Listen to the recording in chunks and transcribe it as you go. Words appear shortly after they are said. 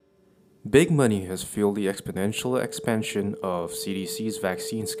Big money has fueled the exponential expansion of CDC's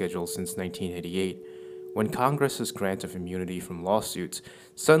vaccine schedule since 1988, when Congress's grant of immunity from lawsuits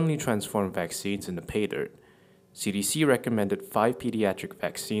suddenly transformed vaccines into pay dirt. CDC recommended 5 pediatric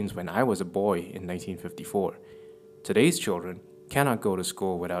vaccines when I was a boy in 1954. Today's children cannot go to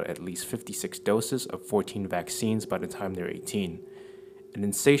school without at least 56 doses of 14 vaccines by the time they're 18. An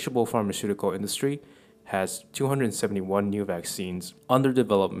insatiable pharmaceutical industry has 271 new vaccines under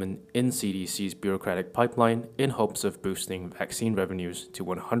development in CDC's bureaucratic pipeline in hopes of boosting vaccine revenues to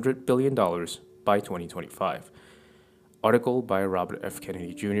 $100 billion by 2025. Article by Robert F.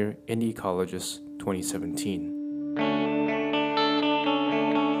 Kennedy Jr. in The Ecologist, 2017.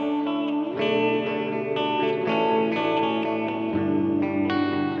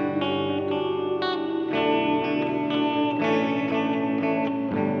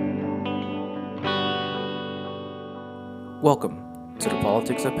 Welcome to the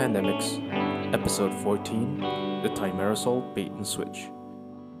Politics of Pandemics, Episode 14, The Thimerosal Bait and Switch.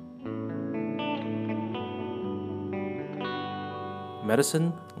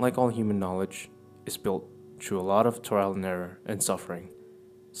 Medicine, like all human knowledge, is built through a lot of trial and error and suffering.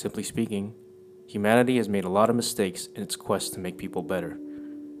 Simply speaking, humanity has made a lot of mistakes in its quest to make people better.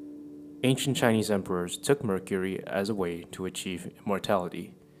 Ancient Chinese emperors took mercury as a way to achieve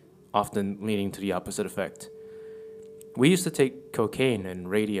immortality, often leading to the opposite effect. We used to take cocaine and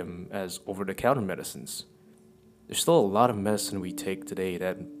radium as over-the-counter medicines. There's still a lot of medicine we take today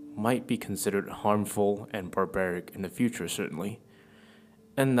that might be considered harmful and barbaric in the future, certainly.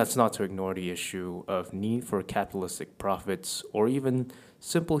 And that's not to ignore the issue of need for capitalistic profits or even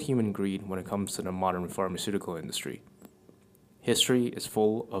simple human greed when it comes to the modern pharmaceutical industry. History is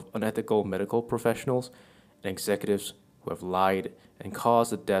full of unethical medical professionals and executives who have lied and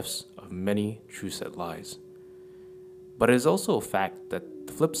caused the deaths of many true-set lies. But it is also a fact that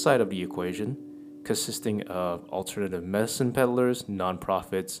the flip side of the equation, consisting of alternative medicine peddlers,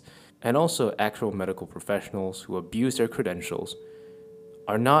 nonprofits, and also actual medical professionals who abuse their credentials,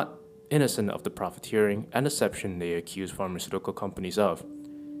 are not innocent of the profiteering and deception they accuse pharmaceutical companies of.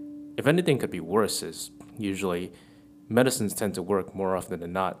 If anything could be worse, is usually medicines tend to work more often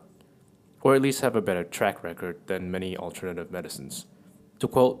than not, or at least have a better track record than many alternative medicines. To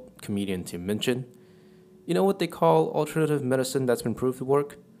quote comedian Tim Minchin, you know what they call alternative medicine that's been proved to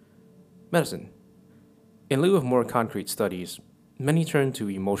work? Medicine. In lieu of more concrete studies, many turn to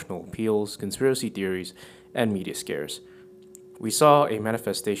emotional appeals, conspiracy theories, and media scares. We saw a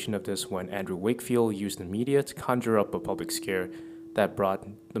manifestation of this when Andrew Wakefield used the media to conjure up a public scare that brought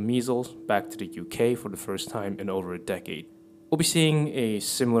the measles back to the UK for the first time in over a decade. We'll be seeing a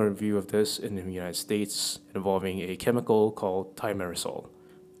similar view of this in the United States involving a chemical called Thimerosal.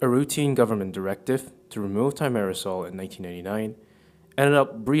 A routine government directive to remove Thimerosal in 1999 ended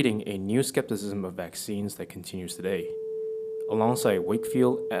up breeding a new skepticism of vaccines that continues today. Alongside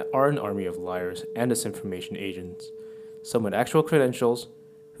Wakefield are an army of liars and disinformation agents, some with actual credentials,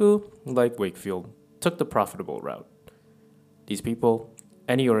 who, like Wakefield, took the profitable route. These people,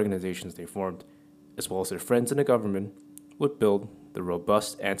 and the organizations they formed, as well as their friends in the government, would build the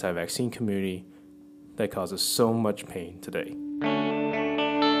robust anti-vaccine community that causes so much pain today.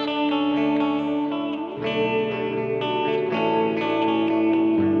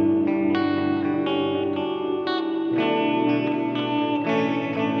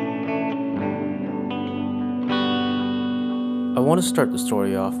 I want to start the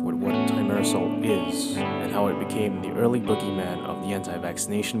story off with what Thimerosal is and how it became the early boogeyman of the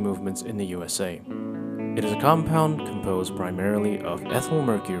anti-vaccination movements in the USA. It is a compound composed primarily of ethyl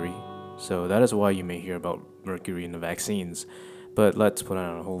mercury, so that is why you may hear about mercury in the vaccines, but let's put it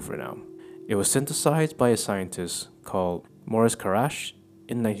on hold for now. It was synthesized by a scientist called Morris Karash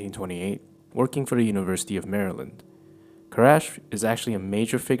in 1928, working for the University of Maryland. Karash is actually a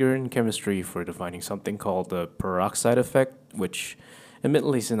major figure in chemistry for defining something called the peroxide effect, which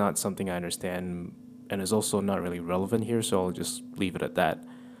admittedly is not something I understand and is also not really relevant here, so I'll just leave it at that.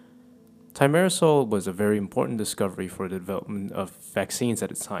 Thimerosal was a very important discovery for the development of vaccines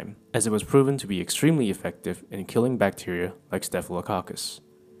at its time, as it was proven to be extremely effective in killing bacteria like Staphylococcus.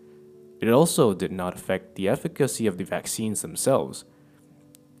 It also did not affect the efficacy of the vaccines themselves.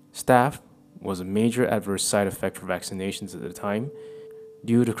 Staph was a major adverse side effect for vaccinations at the time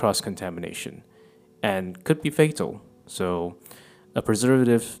due to cross-contamination and could be fatal, so a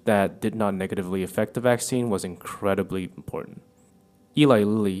preservative that did not negatively affect the vaccine was incredibly important. Eli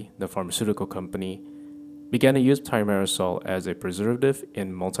Lilly, the pharmaceutical company, began to use Thimerosal as a preservative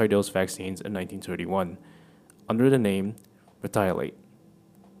in multi-dose vaccines in 1931 under the name Retiolate.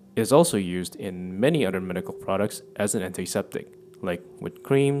 It is also used in many other medical products as an antiseptic, like with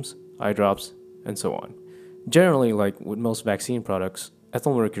creams, eye drops, and so on. Generally, like with most vaccine products,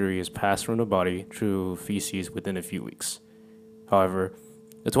 ethyl mercury is passed from the body through feces within a few weeks. However,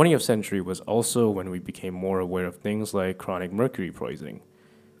 the 20th century was also when we became more aware of things like chronic mercury poisoning.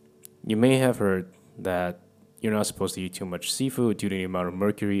 You may have heard that you're not supposed to eat too much seafood due to the amount of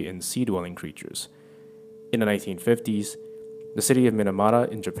mercury in sea dwelling creatures. In the 1950s, the city of Minamata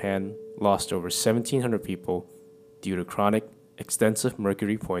in Japan lost over 1,700 people due to chronic, extensive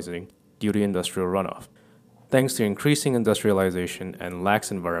mercury poisoning due to industrial runoff. Thanks to increasing industrialization and lax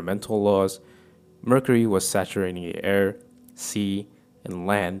environmental laws, mercury was saturating the air, sea, and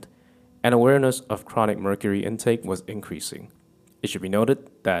land, and awareness of chronic mercury intake was increasing. It should be noted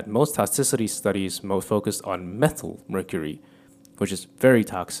that most toxicity studies most focused on methyl mercury, which is very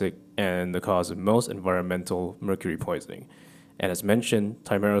toxic and the cause of most environmental mercury poisoning. And as mentioned,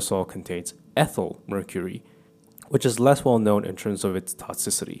 thimerosal contains ethyl mercury, which is less well known in terms of its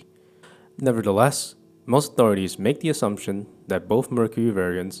toxicity. Nevertheless, most authorities make the assumption that both mercury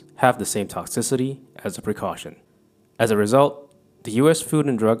variants have the same toxicity as a precaution. As a result, the U.S. Food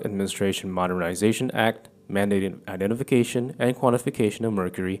and Drug Administration Modernization Act mandated identification and quantification of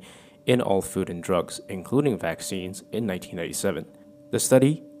mercury in all food and drugs, including vaccines, in 1997. The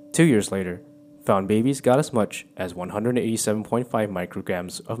study, 2 years later, found babies got as much as 187.5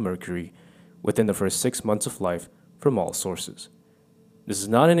 micrograms of mercury within the first 6 months of life from all sources. This is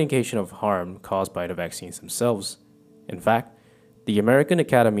not an indication of harm caused by the vaccines themselves. In fact, the American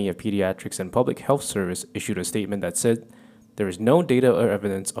Academy of Pediatrics and Public Health Service issued a statement that said there is no data or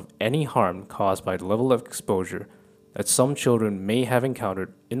evidence of any harm caused by the level of exposure that some children may have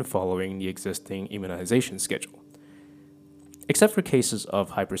encountered in following the existing immunization schedule. Except for cases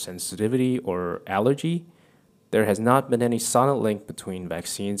of hypersensitivity or allergy, there has not been any solid link between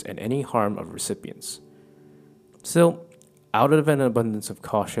vaccines and any harm of recipients. Still, out of an abundance of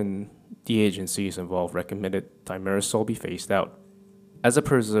caution, the agencies involved recommended thimerosal be phased out. As a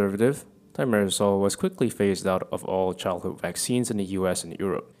preservative, thimerosal was quickly phased out of all childhood vaccines in the US and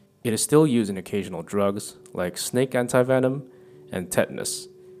Europe. It is still used in occasional drugs like snake antivenom and tetanus.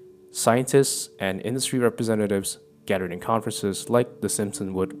 Scientists and industry representatives gathered in conferences like the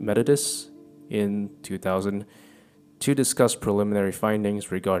Simpsonwood Methodist in 2000 to discuss preliminary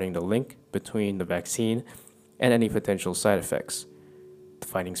findings regarding the link between the vaccine and any potential side effects. The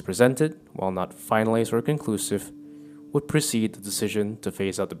findings presented, while not finalized or conclusive, would precede the decision to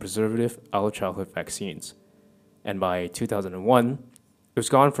phase out the preservative out of childhood vaccines. And by 2001, it was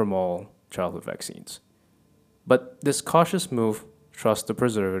gone from all childhood vaccines. But this cautious move thrust the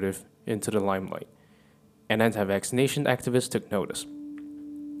preservative into the limelight, and anti-vaccination activists took notice.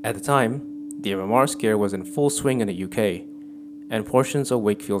 At the time, the MMR scare was in full swing in the UK, and portions of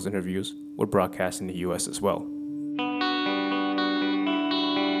Wakefield's interviews were broadcast in the US as well.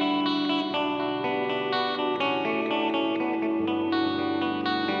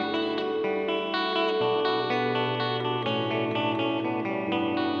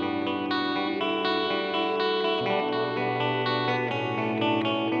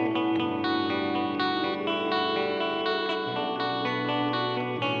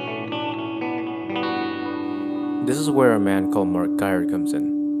 This is where a man called Mark Geyer comes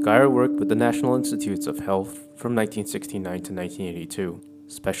in. Geyer worked with the National Institutes of Health from 1969 to 1982,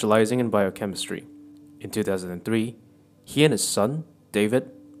 specializing in biochemistry. In 2003, he and his son,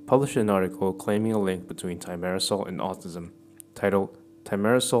 David, published an article claiming a link between thimerosal and autism, titled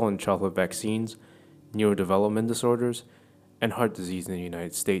Thimerosal in Childhood Vaccines, Neurodevelopment Disorders, and Heart Disease in the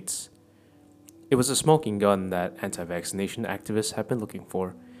United States. It was a smoking gun that anti-vaccination activists have been looking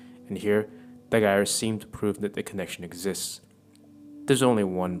for, and here, the Geyers seem to prove that the connection exists. There's only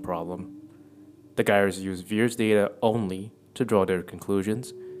one problem. The Geyers used Veer's data only to draw their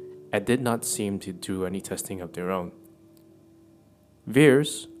conclusions and did not seem to do any testing of their own.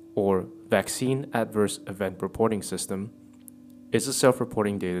 VAERS, or Vaccine Adverse Event Reporting System, is a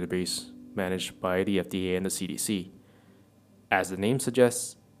self-reporting database managed by the FDA and the CDC. As the name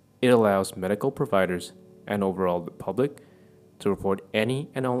suggests, it allows medical providers and overall the public to report any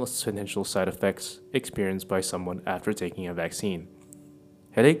and all potential side effects experienced by someone after taking a vaccine.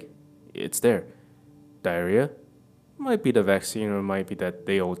 Headache? It's there. Diarrhea? Might be the vaccine or might be that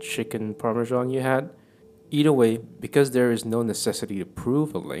day old chicken parmesan you had. Either way, because there is no necessity to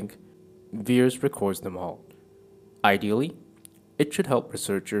prove a link, VAERS records them all. Ideally, it should help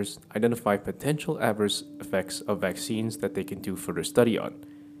researchers identify potential adverse effects of vaccines that they can do further study on.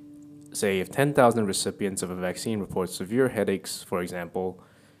 Say if 10,000 recipients of a vaccine report severe headaches, for example,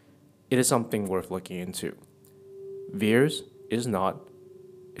 it is something worth looking into. VAERS is not,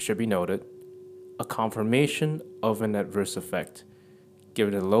 it should be noted, a confirmation of an adverse effect,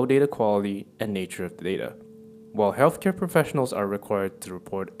 given the low data quality and nature of the data. While healthcare professionals are required to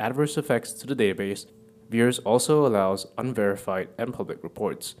report adverse effects to the database, VIRS also allows unverified and public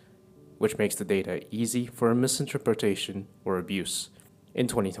reports, which makes the data easy for misinterpretation or abuse. In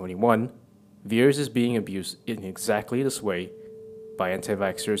 2021, VIRS is being abused in exactly this way by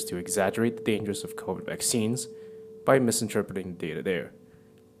anti-vaxxers to exaggerate the dangers of COVID vaccines by misinterpreting the data there.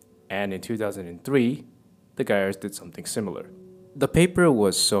 And in 2003, the Geyers did something similar. The paper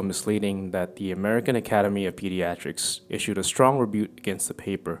was so misleading that the American Academy of Pediatrics issued a strong rebuke against the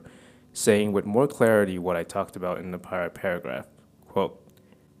paper, saying with more clarity what I talked about in the prior paragraph. Quote,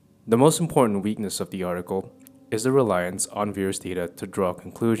 "The most important weakness of the article is the reliance on VIRS data to draw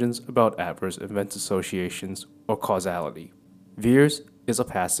conclusions about adverse event associations or causality. VIRS is a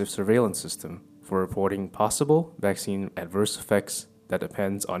passive surveillance system for reporting possible vaccine adverse effects that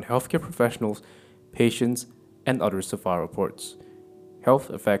depends on healthcare professionals, patients, and others to file reports.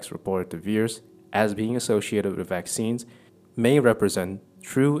 Health effects reported to VIRS as being associated with vaccines may represent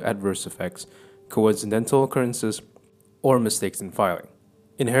true adverse effects, coincidental occurrences, or mistakes in filing.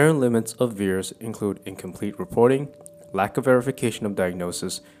 Inherent limits of VIRS include incomplete reporting, lack of verification of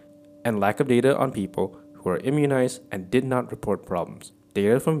diagnosis, and lack of data on people who are immunized and did not report problems.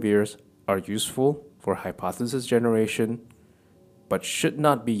 Data from VIRS are useful for hypothesis generation, but should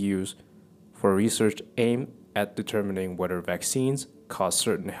not be used for research aimed at determining whether vaccines cause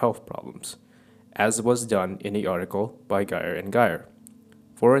certain health problems, as was done in the article by Geyer and Geyer.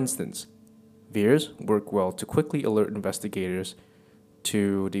 For instance, VIRS work well to quickly alert investigators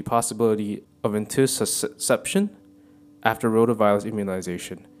to the possibility of intussusception after rotavirus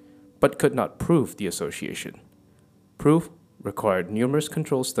immunization, but could not prove the association. Proof required numerous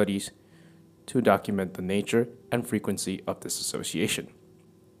control studies to document the nature and frequency of this association.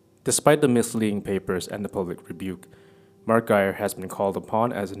 Despite the misleading papers and the public rebuke, Mark Geyer has been called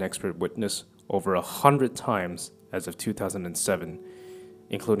upon as an expert witness over 100 times as of 2007,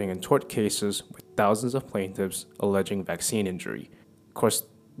 including in tort cases with thousands of plaintiffs alleging vaccine injury. Of course,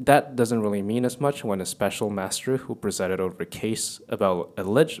 that doesn't really mean as much when a special master who presided over a case about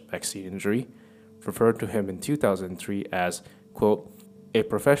alleged vaccine injury referred to him in 2003 as, quote, a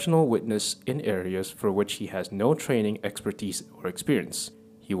professional witness in areas for which he has no training, expertise, or experience.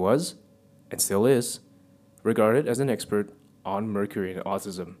 He was, and still is, regarded as an expert on mercury and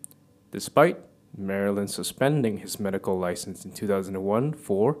autism, despite Maryland suspending his medical license in 2001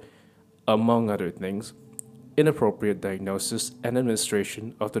 for, among other things, inappropriate diagnosis and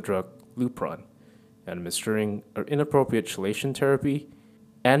administration of the drug Lupron, administering inappropriate chelation therapy,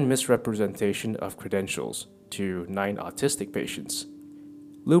 and misrepresentation of credentials to 9 autistic patients.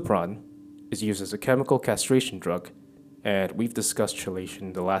 Lupron is used as a chemical castration drug, and we've discussed chelation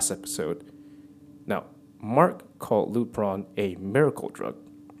in the last episode. Now, Mark called Lupron a miracle drug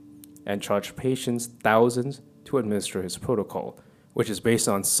and charged patients thousands to administer his protocol, which is based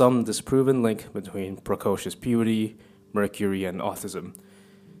on some disproven link between precocious puberty, mercury, and autism.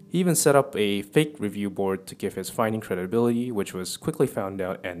 He even set up a fake review board to give his finding credibility, which was quickly found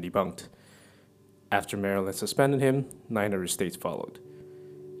out and debunked. After Maryland suspended him, 9 other states followed.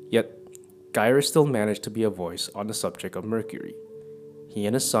 Yet, Geyer still managed to be a voice on the subject of mercury. He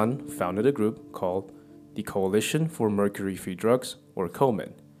and his son founded a group called the Coalition for Mercury-Free Drugs, or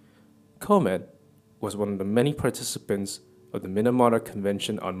COMED. COMED was one of the many participants of the Minamata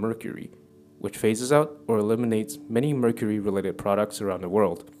Convention on Mercury, which phases out or eliminates many mercury-related products around the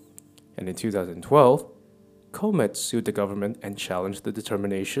world. And in 2012, COMED sued the government and challenged the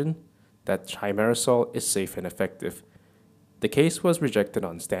determination that Thimerosal is safe and effective. The case was rejected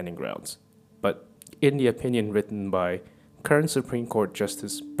on standing grounds, but in the opinion written by current Supreme Court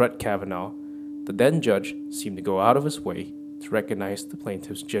Justice Brett Kavanaugh, the then judge seemed to go out of his way to recognize the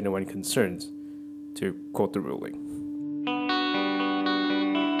plaintiff's genuine concerns, to quote the ruling.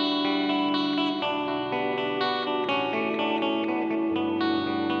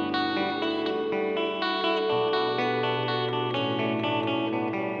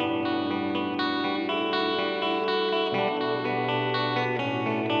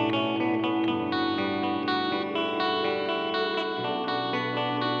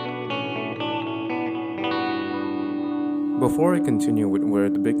 Before I continue with where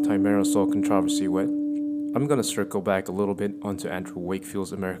the big Thimerosal controversy went, I'm going to circle back a little bit onto Andrew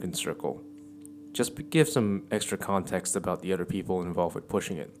Wakefield's American Circle, just to give some extra context about the other people involved with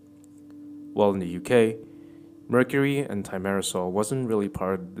pushing it. While in the UK, mercury and Thimerosal wasn't really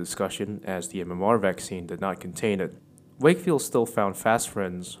part of the discussion as the MMR vaccine did not contain it. Wakefield still found fast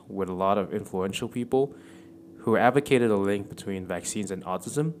friends with a lot of influential people who advocated a link between vaccines and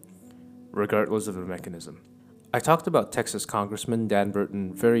autism, regardless of the mechanism. I talked about Texas Congressman Dan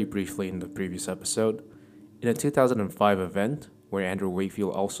Burton very briefly in the previous episode, in a 2005 event where Andrew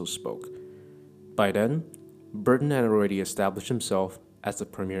Wakefield also spoke. By then, Burton had already established himself as the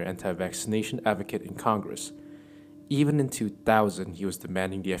premier anti-vaccination advocate in Congress. Even in 2000, he was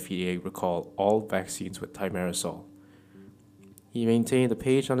demanding the FDA recall all vaccines with Thimerosal. He maintained a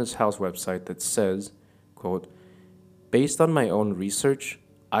page on his House website that says, quote, "Based on my own research,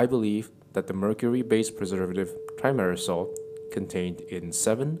 I believe that the mercury-based preservative Thimerosal contained in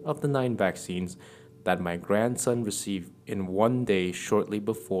 7 of the 9 vaccines that my grandson received in one day shortly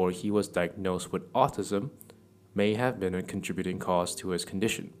before he was diagnosed with autism may have been a contributing cause to his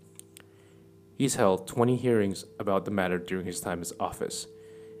condition." He's held 20 hearings about the matter during his time as office,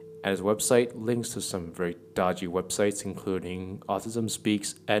 and his website links to some very dodgy websites including Autism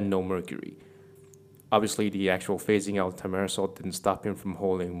Speaks and No Mercury. Obviously, the actual phasing out of Thimerosal didn't stop him from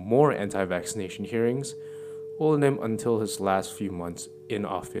holding more anti-vaccination hearings, holding him until his last few months in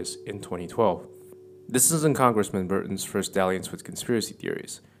office in 2012. This isn't Congressman Burton's first dalliance with conspiracy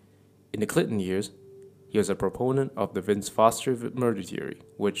theories. In the Clinton years, he was a proponent of the Vince Foster murder theory,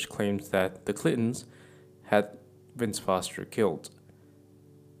 which claims that the Clintons had Vince Foster killed.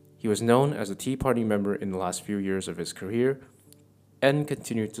 He was known as a Tea Party member in the last few years of his career and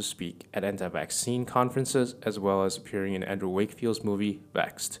continued to speak at anti-vaccine conferences as well as appearing in Andrew Wakefield's movie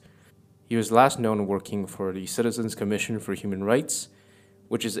Vaxxed. He was last known working for the Citizens Commission for Human Rights,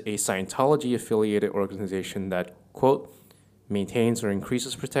 which is a Scientology-affiliated organization that, quote, maintains or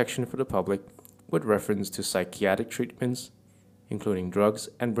increases protection for the public with reference to psychiatric treatments, including drugs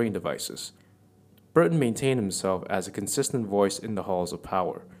and brain devices. Burton maintained himself as a consistent voice in the halls of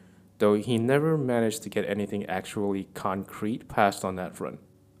power, though he never managed to get anything actually concrete passed on that front.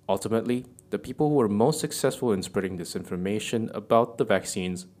 Ultimately, the people who were most successful in spreading disinformation about the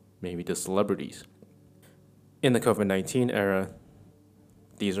vaccines may be the celebrities. In the COVID-19 era,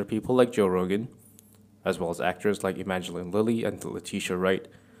 these are people like Joe Rogan, as well as actors like Evangeline Lilly and Letitia Wright,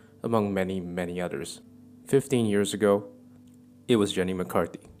 among many, many others. 15 years ago, it was Jenny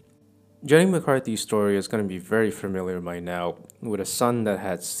McCarthy. Jenny McCarthy's story is going to be very familiar by now, with a son that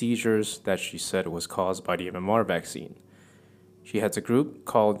had seizures that she said was caused by the MMR vaccine. She has a group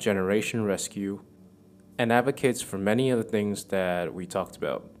called Generation Rescue and advocates for many of the things that we talked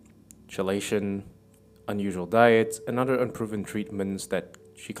about: chelation, unusual diets, and other unproven treatments that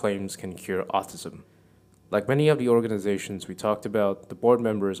she claims can cure autism. Like many of the organizations we talked about, the board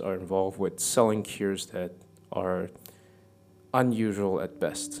members are involved with selling cures that are unusual at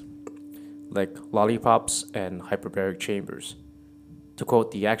best, like lollipops and hyperbaric chambers. To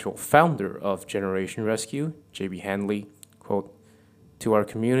quote the actual founder of Generation Rescue, J.B. Handley, quote, "To our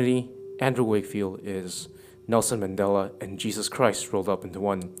community, Andrew Wakefield is Nelson Mandela and Jesus Christ rolled up into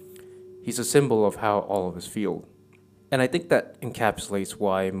one. He's a symbol of how all of us feel." And I think that encapsulates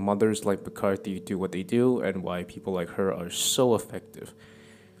why mothers like McCarthy do what they do and why people like her are so effective.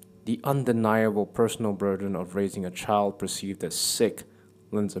 The undeniable personal burden of raising a child perceived as sick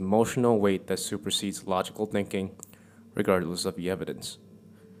lends emotional weight that supersedes logical thinking, regardless of the evidence.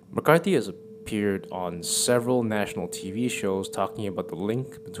 McCarthy has appeared on several national TV shows talking about the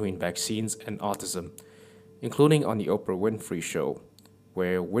link between vaccines and autism, including on the Oprah Winfrey Show,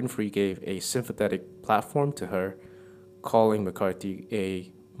 where Winfrey gave a sympathetic platform to her, calling McCarthy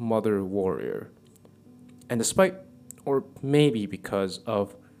a mother warrior. And despite, or maybe because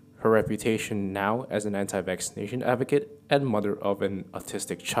of, her reputation now as an anti-vaccination advocate and mother of an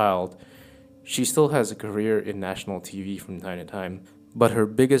autistic child, she still has a career in national TV from time to time. But her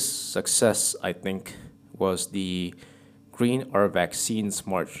biggest success, I think, was the Green Our Vaccines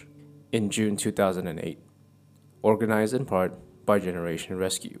March in June 2008, organized in part by Generation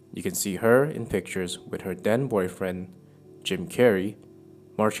Rescue. You can see her in pictures with her then boyfriend, Jim Carrey,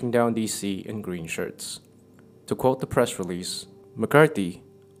 marching down DC in green shirts. To quote the press release, McCarthy,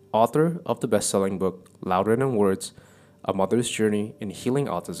 author of the best-selling book Louder Than Words, A Mother's Journey in Healing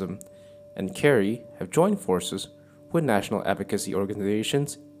Autism, and Carrey have joined forces with national advocacy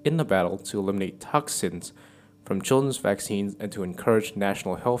organizations in the battle to eliminate toxins from children's vaccines and to encourage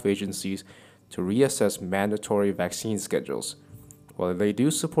national health agencies to reassess mandatory vaccine schedules. While they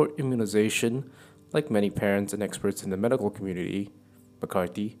do support immunization, like many parents and experts in the medical community,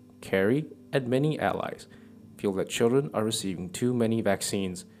 McCarthy, Carrey, and many allies feel that children are receiving too many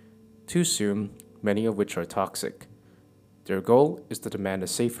vaccines too soon, many of which are toxic. Their goal is to demand a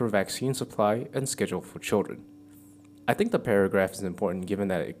safer vaccine supply and schedule for children. I think the paragraph is important given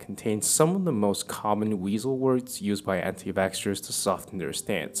that it contains some of the most common weasel words used by anti-vaxxers to soften their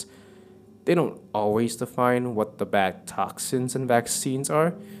stance. They don't always define what the bad toxins in vaccines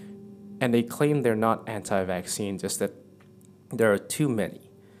are, And they claim they're not anti-vaccine, just that there are too many,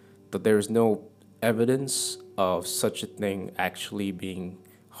 but there is no evidence of such a thing actually being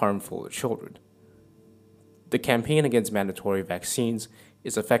harmful to children. The campaign against mandatory vaccines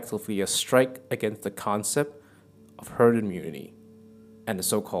is effectively a strike against the concept of herd immunity and the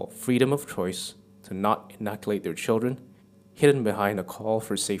so called freedom of choice to not inoculate their children, hidden behind a call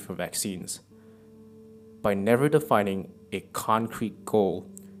for safer vaccines. By never defining a concrete goal,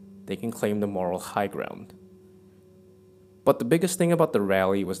 they can claim the moral high ground. But the biggest thing about the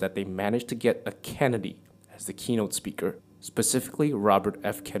rally was that they managed to get a Kennedy as the keynote speaker, specifically Robert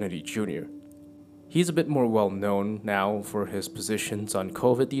F. Kennedy Jr. He's a bit more well known now for his positions on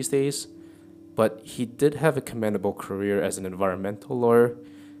COVID these days, but he did have a commendable career as an environmental lawyer,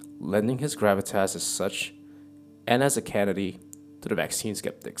 lending his gravitas as such, and as a Kennedy, to the vaccine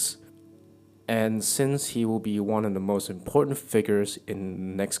skeptics. And since he will be one of the most important figures in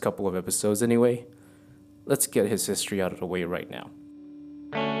the next couple of episodes anyway, let's get his history out of the way right now.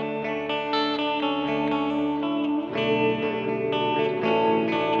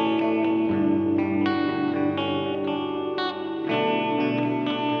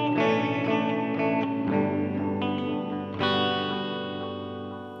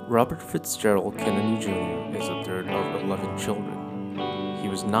 Robert Fitzgerald Kennedy Jr. is the third of 11 children. He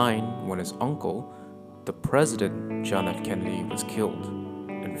was 9 when his uncle, the President John F. Kennedy, was killed,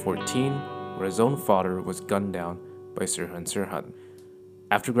 and 14 when his own father was gunned down by Sirhan Sirhan.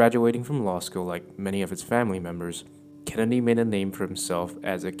 After graduating from law school, like many of his family members, Kennedy made a name for himself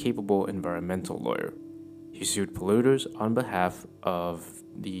as a capable environmental lawyer. He sued polluters on behalf of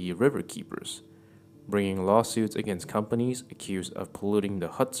the river keepers, bringing lawsuits against companies accused of polluting the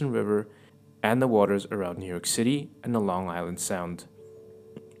Hudson River and the waters around New York City and the Long Island Sound.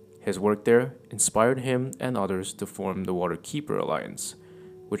 His work there inspired him and others to form the Waterkeeper Alliance,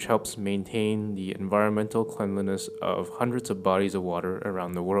 which helps maintain the environmental cleanliness of hundreds of bodies of water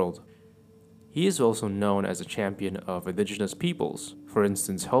around the world. He is also known as a champion of indigenous peoples, for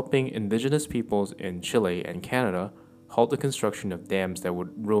instance, helping indigenous peoples in Chile and Canada halt the construction of dams that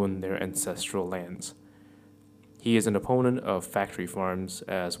would ruin their ancestral lands. He is an opponent of factory farms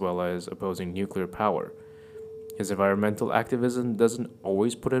as well as opposing nuclear power. His environmental activism doesn't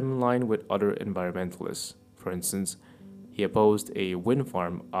always put him in line with other environmentalists. For instance, he opposed a wind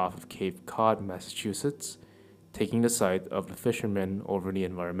farm off of Cape Cod, Massachusetts, taking the side of the fishermen over the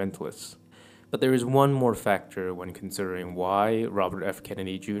environmentalists. But there is one more factor when considering why Robert F.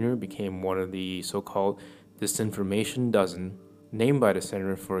 Kennedy Jr. became one of the so-called Disinformation Dozen, named by the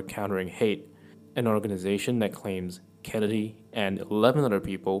Center for Countering Hate, an organization that claims Kennedy and 11 other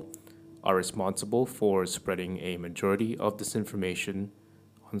people are responsible for spreading a majority of disinformation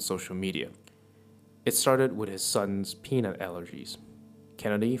on social media. It started with his son's peanut allergies.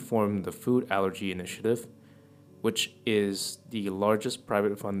 Kennedy formed the Food Allergy Initiative, which is the largest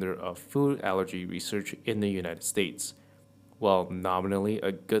private funder of food allergy research in the United States. While nominally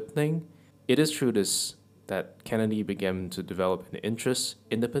a good thing, it is true that Kennedy began to develop an interest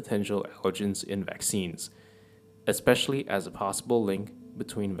in the potential allergens in vaccines, especially as a possible link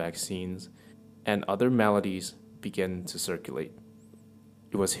between vaccines and other maladies began to circulate.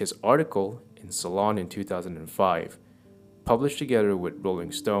 It was his article in Salon in 2005, published together with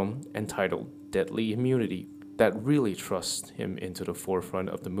Rolling Stone, entitled Deadly Immunity, that really thrust him into the forefront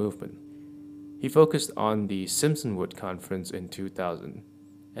of the movement. He focused on the Simpsonwood Conference in 2000,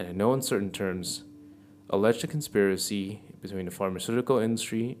 and in no uncertain terms, alleged a conspiracy between the pharmaceutical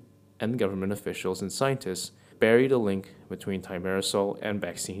industry and government officials and scientists buried a link between Thimerosal and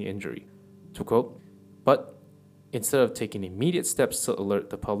vaccine injury. To quote, "But instead of taking immediate steps to alert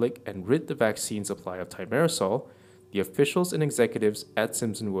the public and rid the vaccine supply of Thimerosal, the officials and executives at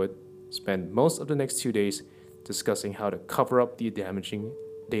Simpsonwood spent most of the next 2 days discussing how to cover up the damaging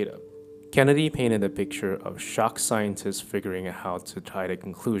data." Kennedy painted a picture of shocked scientists figuring out how to tie the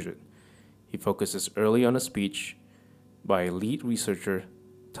conclusion. He focuses early on a speech by lead researcher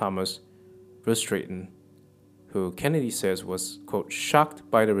Thomas Verstraeten, who Kennedy says was, quote, "shocked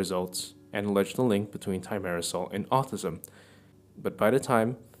by the results and alleged the link between Thimerosal and autism." But by the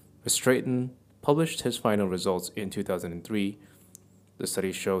time Verstraeten published his final results in 2003, the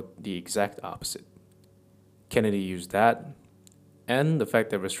study showed the exact opposite. Kennedy used that, and the fact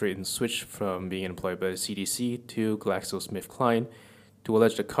that Verstraeten switched from being employed by the CDC to GlaxoSmithKline to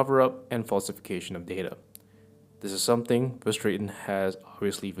allege the cover-up and falsification of data. This is something Verstraeten has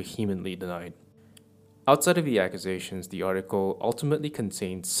obviously vehemently denied. Outside of the accusations, the article ultimately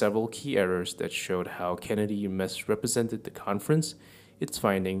contained several key errors that showed how Kennedy misrepresented the conference, its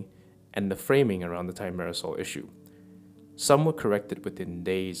finding, and the framing around the Thimerosal issue. Some were corrected within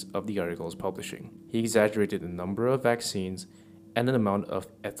days of the article's publishing. He exaggerated the number of vaccines and an amount of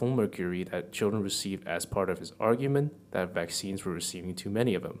ethyl mercury that children received as part of his argument that vaccines were receiving too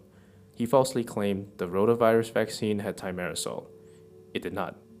many of them. He falsely claimed the rotavirus vaccine had thimerosal. It did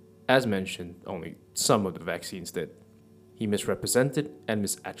not. As mentioned, only some of the vaccines did. He misrepresented and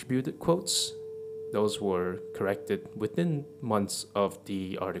misattributed quotes. Those were corrected within months of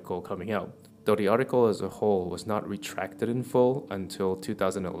the article coming out, though the article as a whole was not retracted in full until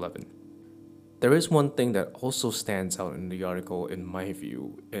 2011. There is one thing that also stands out in the article in my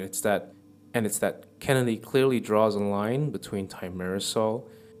view, and it's that Kennedy clearly draws a line between thimerosal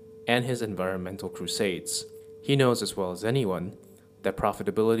and his environmental crusades. He knows as well as anyone that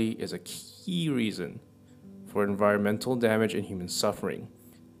profitability is a key reason for environmental damage and human suffering,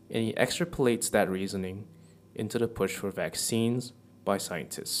 and he extrapolates that reasoning into the push for vaccines by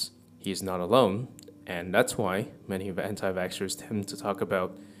scientists. He is not alone, and that's why many anti-vaxxers tend to talk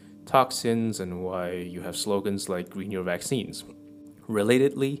about toxins and why you have slogans like green your vaccines.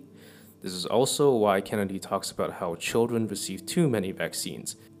 Relatedly, this is also why Kennedy talks about how children receive too many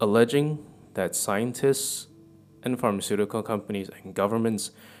vaccines, alleging that scientists and pharmaceutical companies and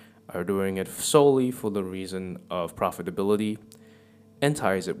governments are doing it solely for the reason of profitability, and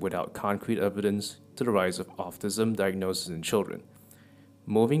ties it without concrete evidence to the rise of autism diagnosis in children.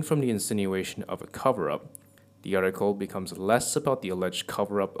 Moving from the insinuation of a cover-up, the article becomes less about the alleged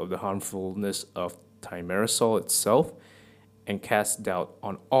cover-up of the harmfulness of thimerosal itself and casts doubt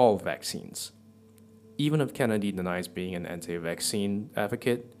on all vaccines. Even if Kennedy denies being an anti-vaccine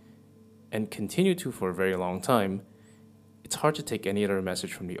advocate, and continued to for a very long time, it's hard to take any other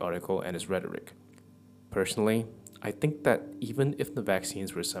message from the article and his rhetoric. Personally, I think that even if the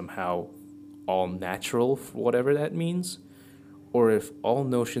vaccines were somehow all natural, for whatever that means, or if all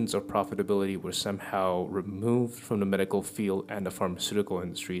notions of profitability were somehow removed from the medical field and the pharmaceutical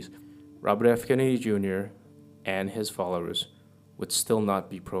industries, Robert F. Kennedy Jr. and his followers would still not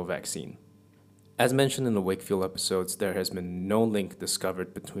be pro-vaccine. As mentioned in the Wakefield episodes, there has been no link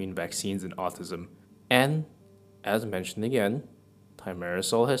discovered between vaccines and autism, and, as mentioned again,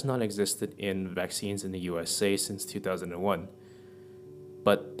 thimerosal has not existed in vaccines in the USA since 2001.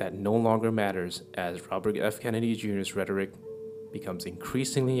 But that no longer matters as Robert F. Kennedy Jr.'s rhetoric becomes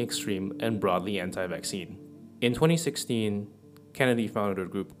increasingly extreme and broadly anti-vaccine. In 2016, Kennedy founded a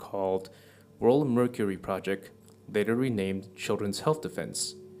group called World Mercury Project, later renamed Children's Health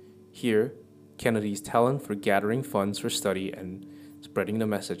Defense. Here, Kennedy's talent for gathering funds for study and spreading the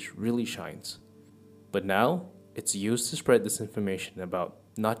message really shines. But now, it's used to spread disinformation about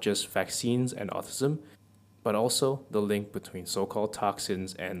not just vaccines and autism, but also the link between so-called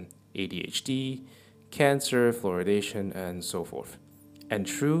toxins and ADHD, cancer, fluoridation, and so forth. And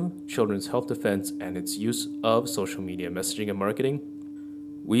through Children's Health Defense and its use of social media messaging and marketing,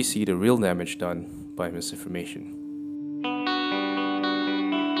 we see the real damage done by misinformation.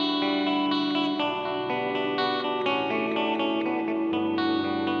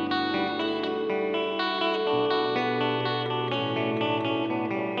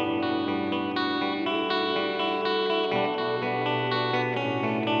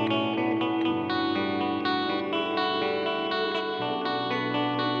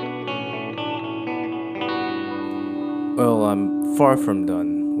 Well, I'm far from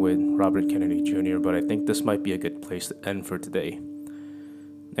done with Robert Kennedy Jr., but I think this might be a good place to end for today.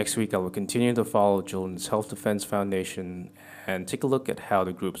 Next week, I will continue to follow Children's Health Defense Foundation and take a look at how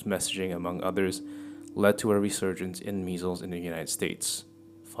the group's messaging, among others, led to a resurgence in measles in the United States.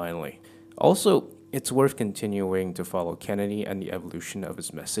 Finally. Also, it's worth continuing to follow Kennedy and the evolution of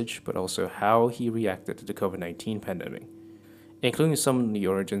his message, but also how he reacted to the COVID-19 pandemic, including some of the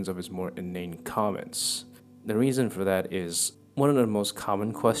origins of his more inane comments. The reason for that is one of the most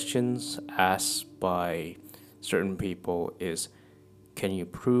common questions asked by certain people is, can you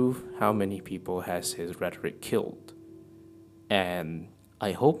prove how many people has his rhetoric killed? And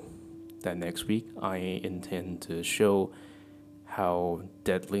I hope that next week I intend to show how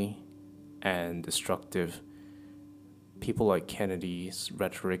deadly and destructive people like Kennedy's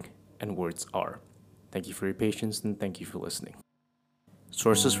rhetoric and words are. Thank you for your patience and thank you for listening.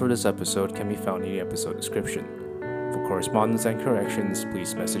 Sources for this episode can be found in the episode description. For correspondence and corrections,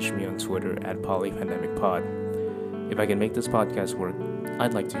 please message me on Twitter at polypandemicpod. If I can make this podcast work,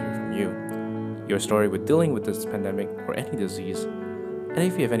 I'd like to hear from you, your story with dealing with this pandemic or any disease, and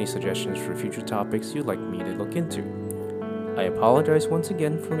if you have any suggestions for future topics you'd like me to look into. I apologize once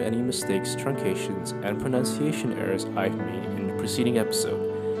again for any mistakes, truncations, and pronunciation errors I've made in the preceding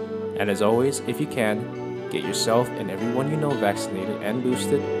episode. And as always, if you can, get yourself and everyone you know vaccinated and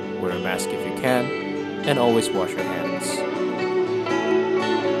boosted, wear a mask if you can, and always wash your hands.